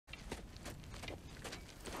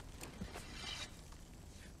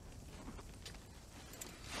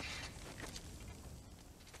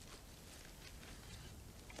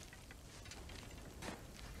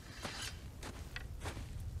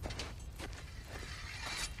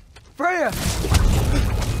Freya!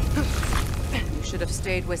 You should have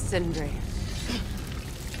stayed with Sindri.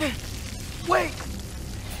 Wait!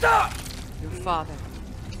 Stop! Your father.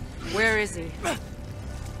 Where is he?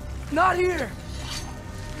 Not here!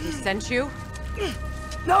 He sent you?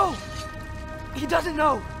 No! He doesn't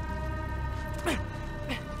know! You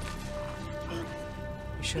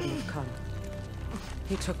shouldn't have come.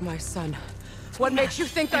 He took my son. What makes you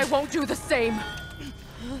think I won't do the same?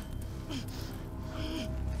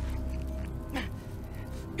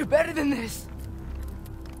 You're better than this!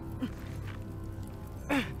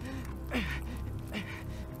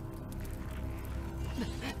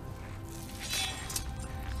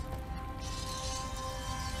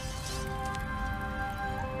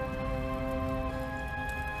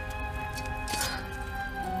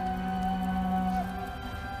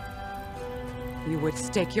 You would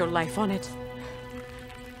stake your life on it?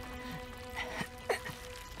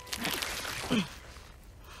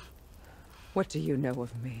 What do you know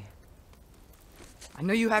of me? I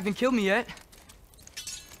know you haven't killed me yet.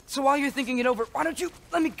 So while you're thinking it over, why don't you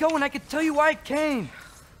let me go and I can tell you why I came?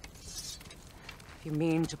 If you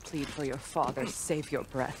mean to plead for your father, save your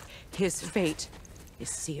breath. His fate is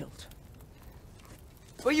sealed.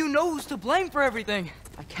 But you know who's to blame for everything.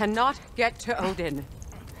 I cannot get to Odin.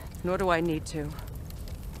 Nor do I need to.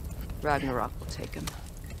 Ragnarok will take him.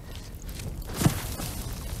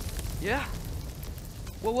 Yeah?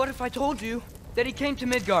 Well, what if I told you that he came to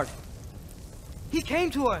Midgard? He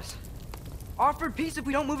came to us. Offered peace if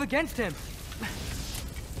we don't move against him.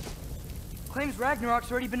 Claims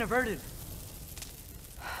Ragnarok's already been averted.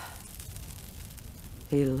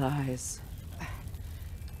 He lies.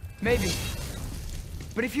 Maybe.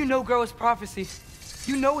 But if you know Groa's prophecy,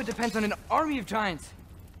 you know it depends on an army of giants.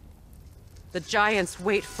 The giants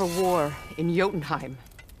wait for war in Jotunheim.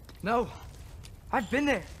 No. I've been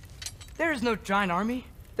there. There is no giant army.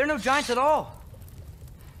 There are no giants at all.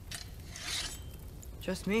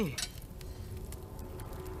 Just me.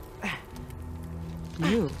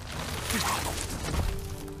 You.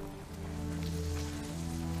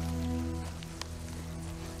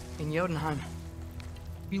 In Jotunheim,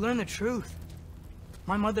 we learn the truth.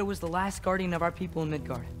 My mother was the last guardian of our people in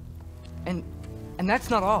Midgard. And that's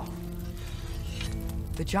not all.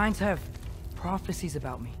 The giants have prophecies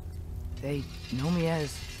about me. They know me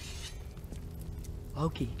as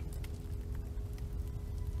Loki.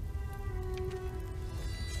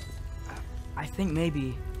 I think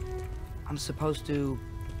maybe I'm supposed to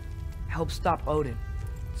help stop Odin,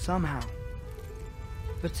 somehow.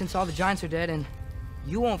 But since all the giants are dead and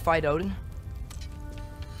you won't fight Odin,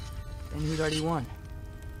 then he's already won.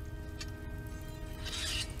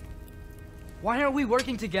 Why aren't we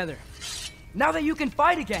working together? Now that you can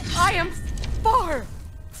fight again! I am far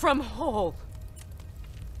from whole.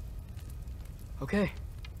 Okay.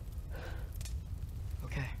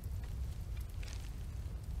 Okay.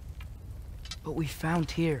 But we found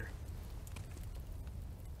Tyr.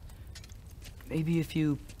 Maybe if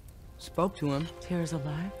you spoke to him... Tyr's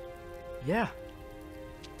alive? Yeah.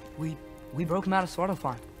 We broke him out of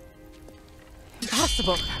Svartalfheim.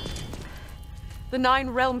 Impossible. The 9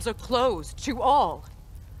 realms are closed to all.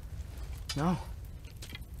 No.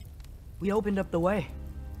 We opened up the way.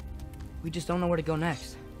 We just don't know where to go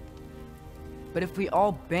next. But if we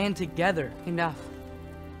all band together... Enough.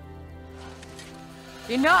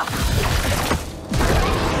 Enough!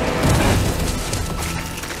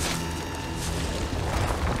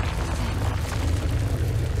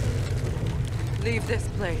 Leave this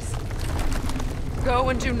place. Go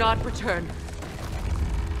and do not return.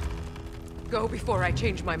 Go before I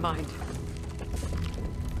change my mind.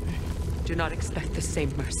 Do not expect the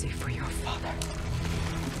same mercy for your father.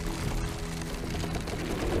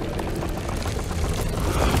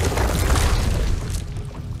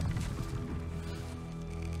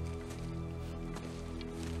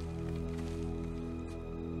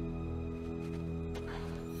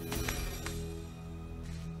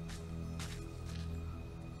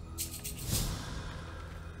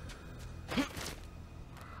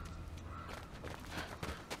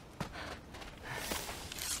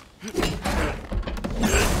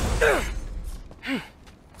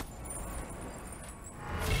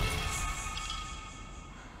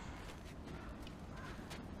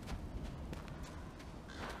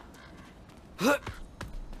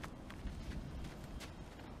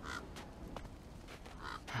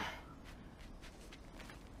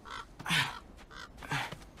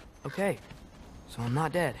 Okay, so I'm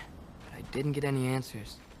not dead, but I didn't get any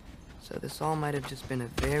answers. So this all might have just been a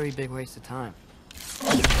very big waste of time.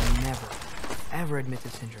 I'll never, ever admit to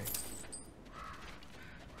Sindri.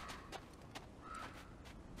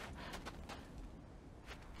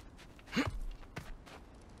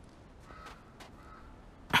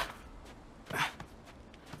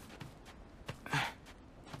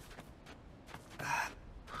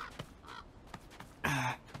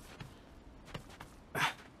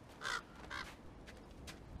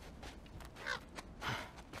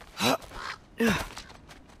 It's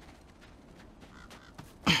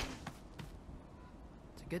a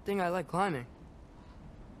good thing I like climbing.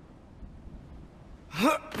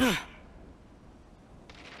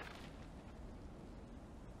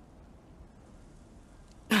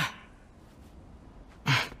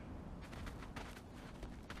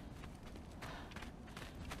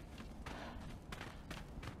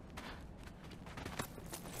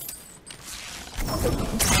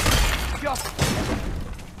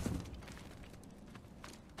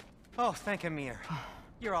 Oh, thank Amir.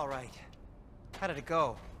 You're all right. How did it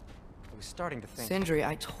go? I was starting to think... Sindri,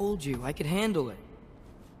 I told you I could handle it.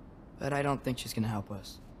 But I don't think she's gonna help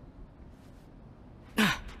us.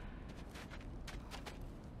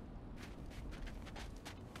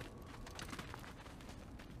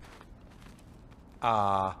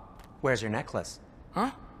 Where's your necklace? Huh?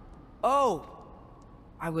 Oh!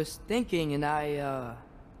 I was thinking and I,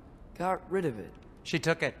 got rid of it. She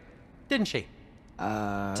took it, didn't she?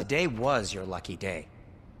 Today was your lucky day.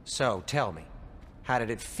 So, tell me, how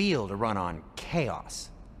did it feel to run on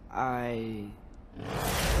chaos? I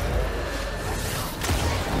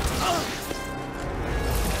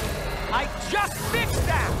just fixed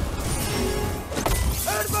that!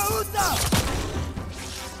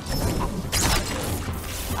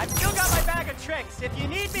 I've still got my bag of tricks. If you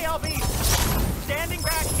need me, I'll be standing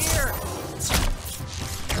back here.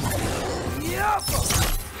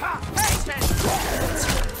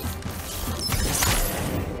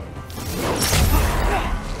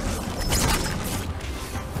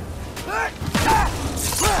 Hey,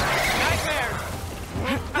 nightmares!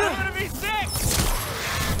 I'm gonna be sick!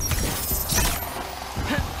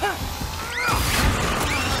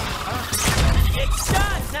 It's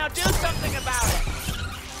done! Now do something about it!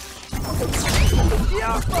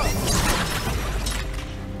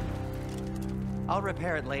 I'll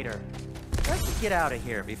repair it later. Let's get out of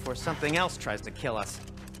here before something else tries to kill us.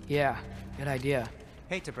 Yeah, good idea.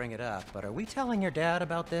 Hate to bring it up, but are we telling your dad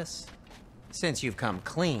about this? Since you've come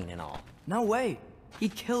clean and all. No way.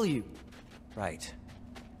 He'd kill you. Right.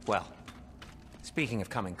 Well, speaking of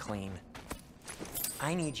coming clean,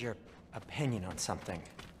 I need your opinion on something.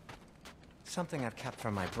 Something I've kept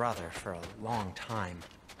from my brother for a long time.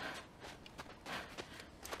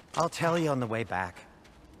 I'll tell you on the way back.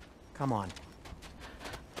 Come on.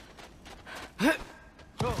 Do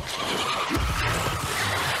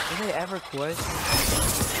they ever quit?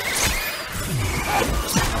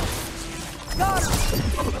 Got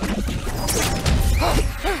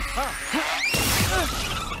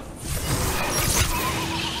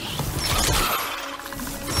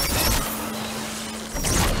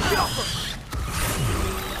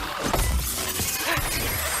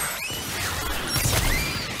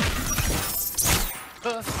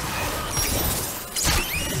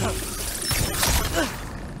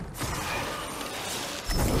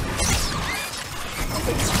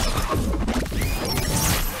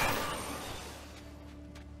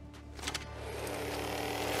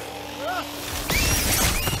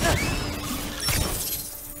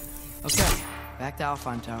Okay, back to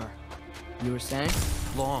Alpine Tower. You were saying?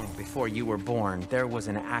 Long before you were born, there was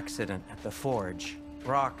an accident at the forge.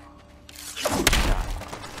 Brock died.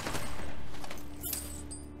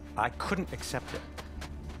 I couldn't accept it.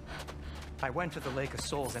 I went to the Lake of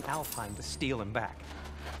Souls in Alpine to steal him back.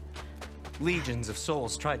 Legions of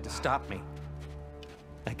souls tried to stop me.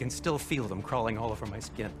 I can still feel them crawling all over my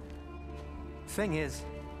skin. Thing is,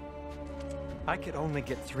 I could only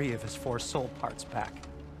get 3 of his 4 soul parts back.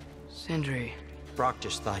 Sindri. Brock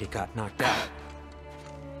just thought he got knocked out.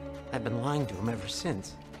 I've been lying to him ever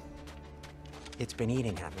since. It's been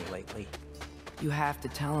eating at me lately. You have to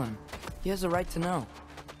tell him. He has a right to know.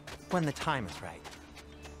 When the time is right.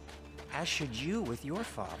 As should you with your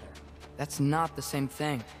father. That's not the same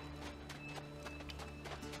thing.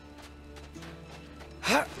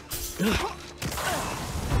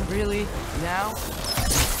 Really? Now?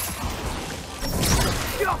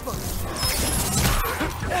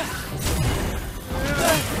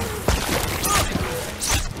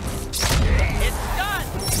 It's done!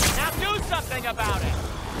 Now do something about it!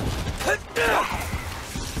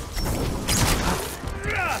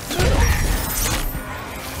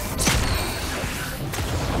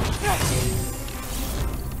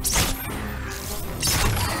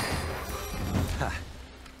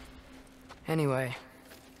 Anyway,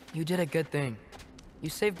 you did a good thing. You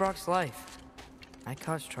saved Brock's life. I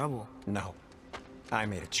caused trouble. No. I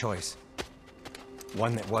made a choice.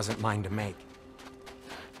 One that wasn't mine to make.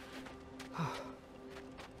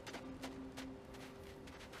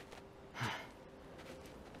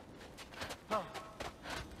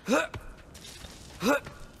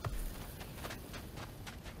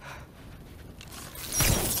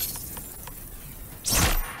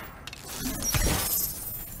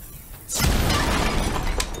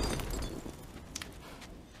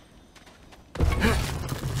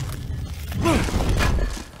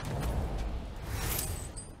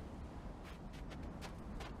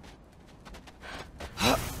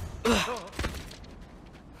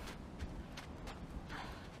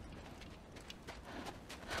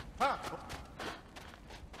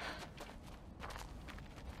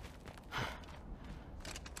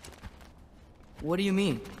 What do you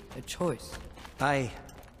mean? A choice? I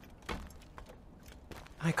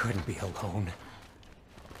couldn't be alone.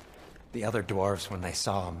 The other dwarves, when they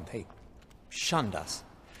saw him, they shunned us.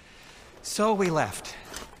 So we left.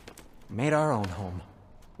 Made our own home.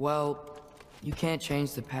 Well, you can't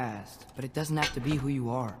change the past, but it doesn't have to be who you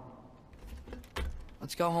are.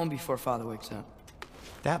 Let's go home before Father wakes up.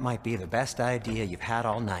 That might be the best idea you've had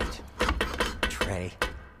all night. Trey.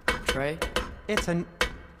 Trey? It's an...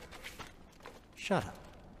 Shut up.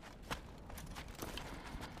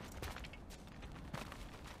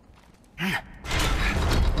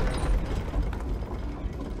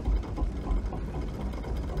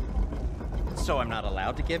 So I'm not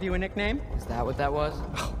allowed to give you a nickname? Is that what that was?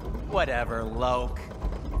 Oh, whatever, Loke.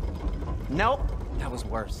 Nope, that was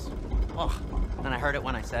worse. Oh, and I heard it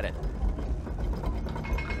when I said it.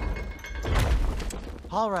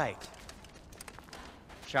 All right.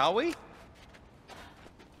 Shall we?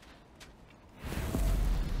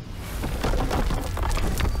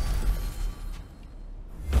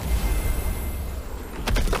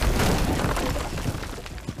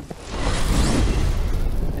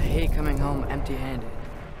 Coming home empty-handed.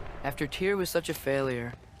 After Tyr was such a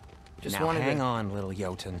failure, just now wanted hang to... on, little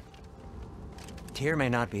Jotun. Tyr may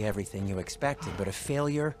not be everything you expected, but a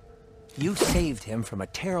failure? You saved him from a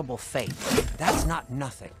terrible fate. That's not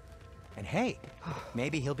nothing. And hey,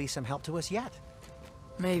 maybe he'll be some help to us yet.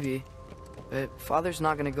 Maybe. But Father's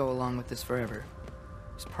not gonna go along with this forever.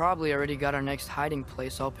 He's probably already got our next hiding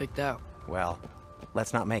place all picked out. Well,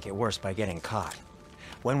 let's not make it worse by getting caught.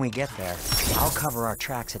 When we get there, I'll cover our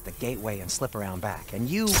tracks at the gateway and slip around back. And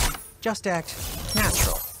you just act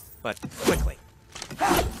natural, but quickly.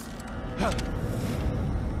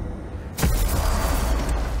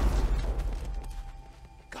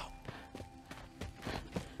 Go.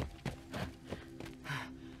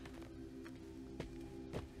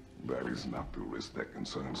 That is not the risk that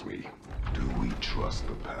concerns me. Do we trust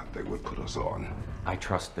the path they would put us on? I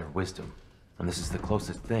trust their wisdom, and this is the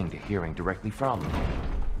closest thing to hearing directly from them.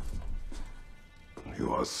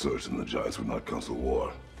 You are certain the Giants would not counsel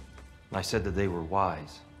war? I said that they were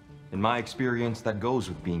wise. In my experience, that goes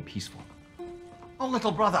with being peaceful. Oh,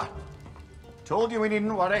 little brother. Told you we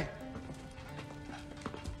needn't worry.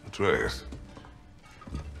 Atreus,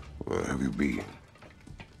 where have you been?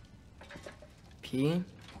 Peeing?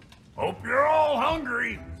 Hope you're all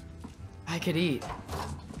hungry. I could eat.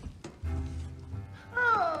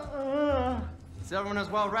 Is everyone as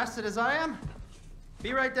well rested as I am?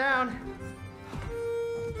 Be right down.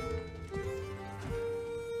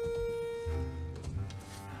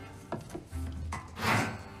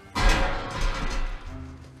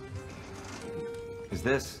 Is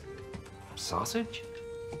this sausage?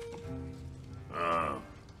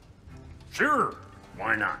 Sure,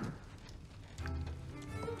 why not?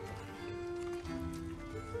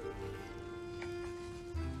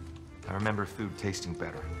 I remember food tasting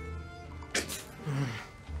better.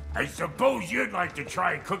 I suppose you'd like to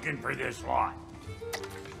try cooking for this lot.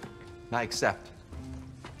 I accept.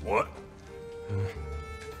 What?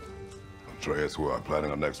 Atreus, we are planning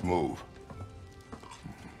our next move.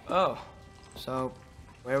 Oh, so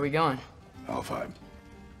where are we going? Alfheim,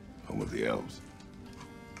 home of the elves.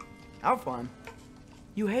 Alfheim?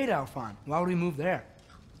 You hate Alfheim. Why would we move there?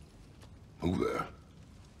 Move there?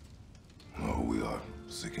 No, we are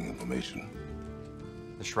seeking information.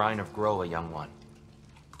 The Shrine of Groa, young one.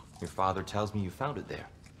 Your father tells me you found it there.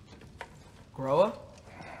 Groa?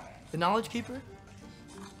 The Knowledge Keeper?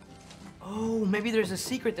 Oh, maybe there's a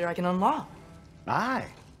secret there I can unlock. Aye.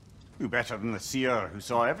 Who better than the seer who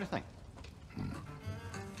saw everything?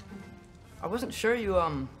 I wasn't sure you,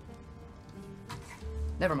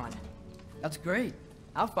 Never mind. That's great.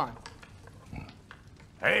 Alfheim.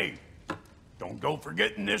 Hey, don't go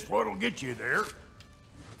forgetting this what'll get you there.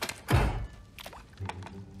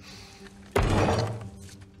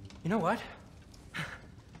 You know what?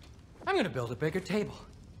 I'm gonna build a bigger table.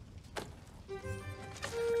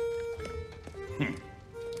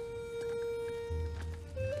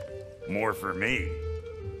 More for me.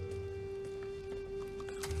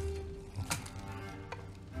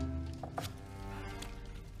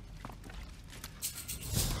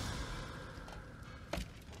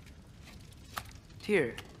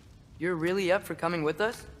 Tyr, you're really up for coming with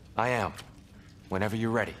us? I am. Whenever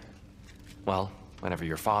you're ready. Well, whenever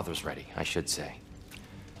your father's ready, I should say.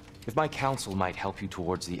 If my counsel might help you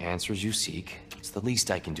towards the answers you seek, it's the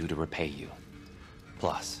least I can do to repay you.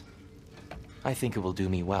 Plus, I think it will do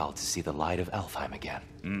me well to see the light of Alfheim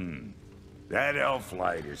again. That elf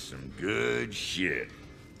light is some good shit.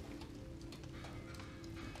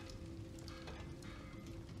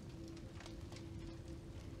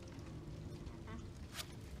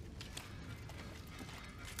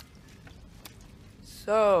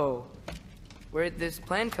 So, where'd this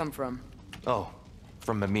plan come from? Oh,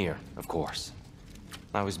 from Mimir, of course.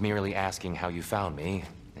 I was merely asking how you found me,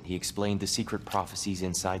 and he explained the secret prophecies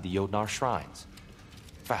inside the Jotnar shrines.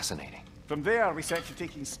 Fascinating. From there, we set to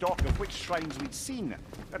taking stock of which shrines we'd seen,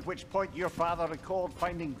 at which point your father recalled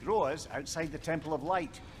finding growers outside the Temple of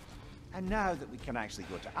Light. And now that we can actually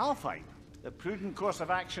go to Alfheim, the prudent course of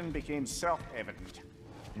action became self-evident.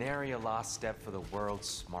 Nary a lost step for the world's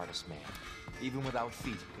smartest man. Even without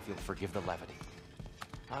feet, if you'll forgive the levity.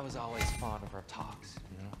 I was always fond of our talks,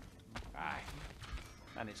 you know? Aye.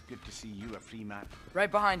 And it's good to see you a free man.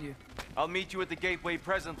 Right behind you. I'll meet you at the gateway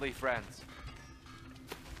presently, friends.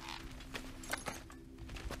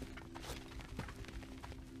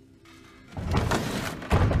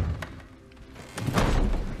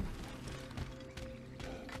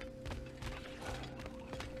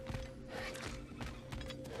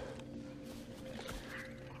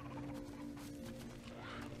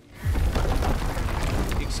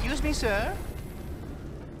 Excuse me, sir?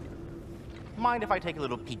 Mind if I take a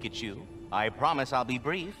little peek at you? I promise I'll be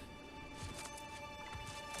brief.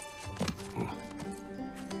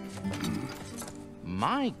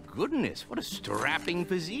 My goodness, what a strapping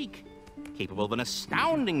physique. Capable of an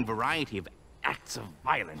astounding variety of acts of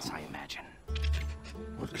violence, I imagine.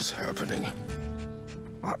 What is happening?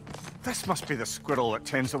 What? This must be the squirrel that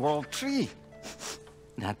tends the world tree.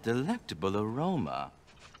 That delectable aroma.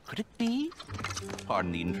 Could it be?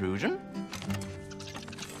 Pardon the intrusion.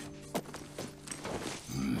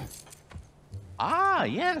 Ah,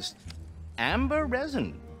 yes. Amber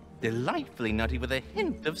resin. Delightfully nutty with a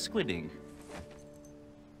hint of squid ink.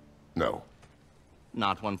 No.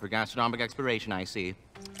 Not one for gastronomic exploration, I see.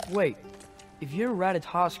 Wait, if you're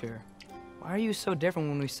Ratatosker, why are you so different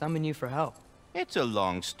when we summon you for help? It's a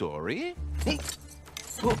long story.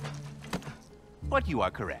 But you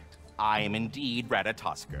are correct. I am indeed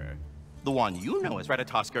Ratatosker. The one you know as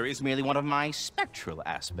Ratatosker is merely one of my spectral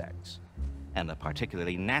aspects. And a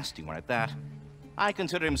particularly nasty one at that. I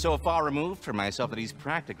consider him so far removed from myself that he's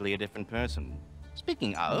practically a different person.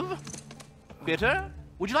 Speaking of... Bitter,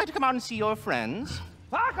 would you like to come out and see your friends?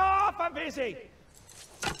 Fuck off! I'm busy!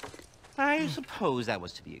 I suppose that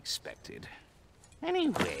was to be expected.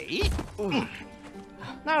 Anyway...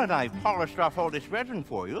 now that I've polished off all this resin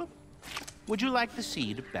for you, would you like the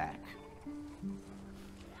seed back?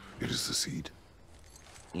 It is the seed.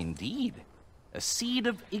 Indeed. A seed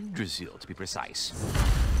of Yggdrasil, to be precise.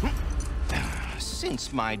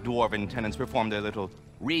 Since my dwarven tenants performed their little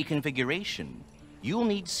reconfiguration, you'll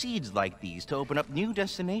need seeds like these to open up new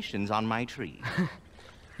destinations on my tree.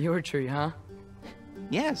 Your tree, huh?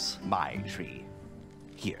 Yes, my tree.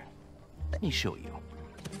 Here, let me show you.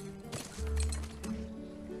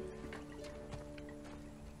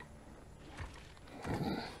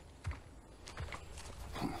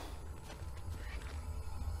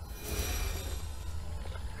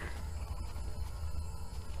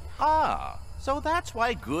 Ah, so that's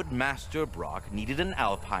why good Master Brock needed an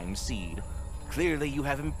Alpine seed. Clearly you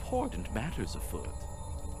have important matters afoot.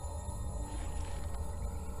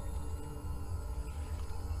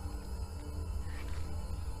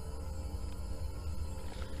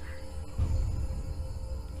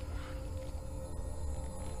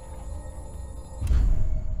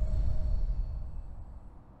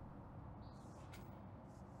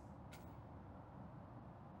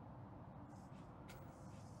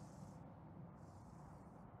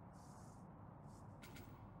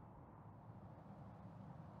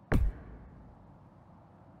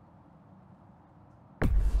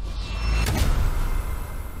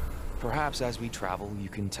 Perhaps as we travel, you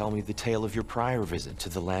can tell me the tale of your prior visit to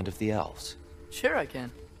the land of the elves. Sure I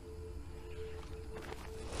can.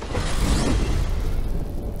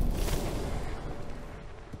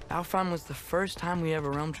 Alfheim was the first time we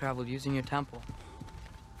ever realm traveled using your temple.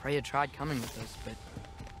 Freya tried coming with us, but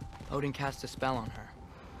Odin cast a spell on her.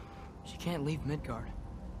 She can't leave Midgard.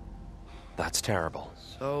 That's terrible.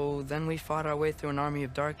 So then we fought our way through an army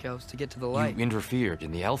of dark elves to get to the light. You interfered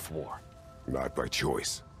in the elf war. Not by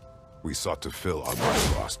choice. We sought to fill our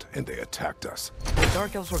Bifrost, and they attacked us. The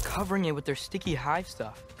dark elves were covering it with their sticky hive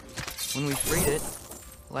stuff. When we freed it,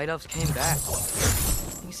 light elves came back.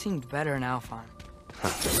 They seemed better in Alfheim.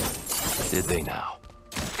 Did they now?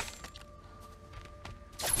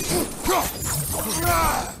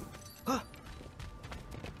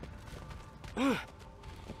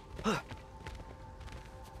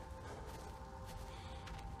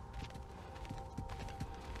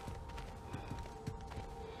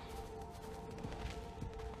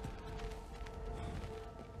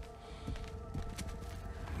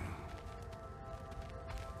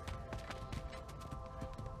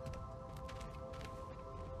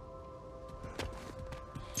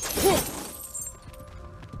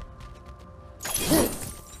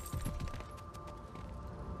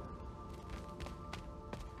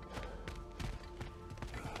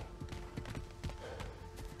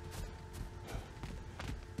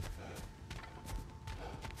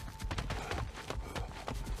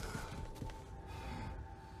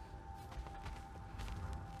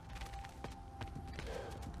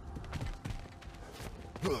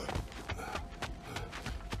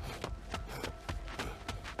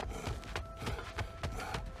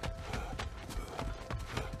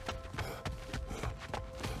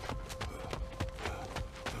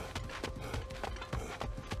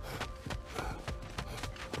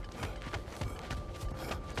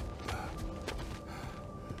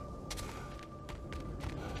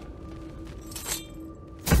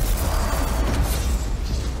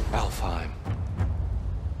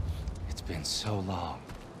 been so long.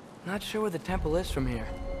 Not sure where the temple is from here,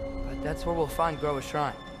 but that's where we'll find Groa's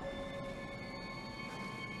shrine.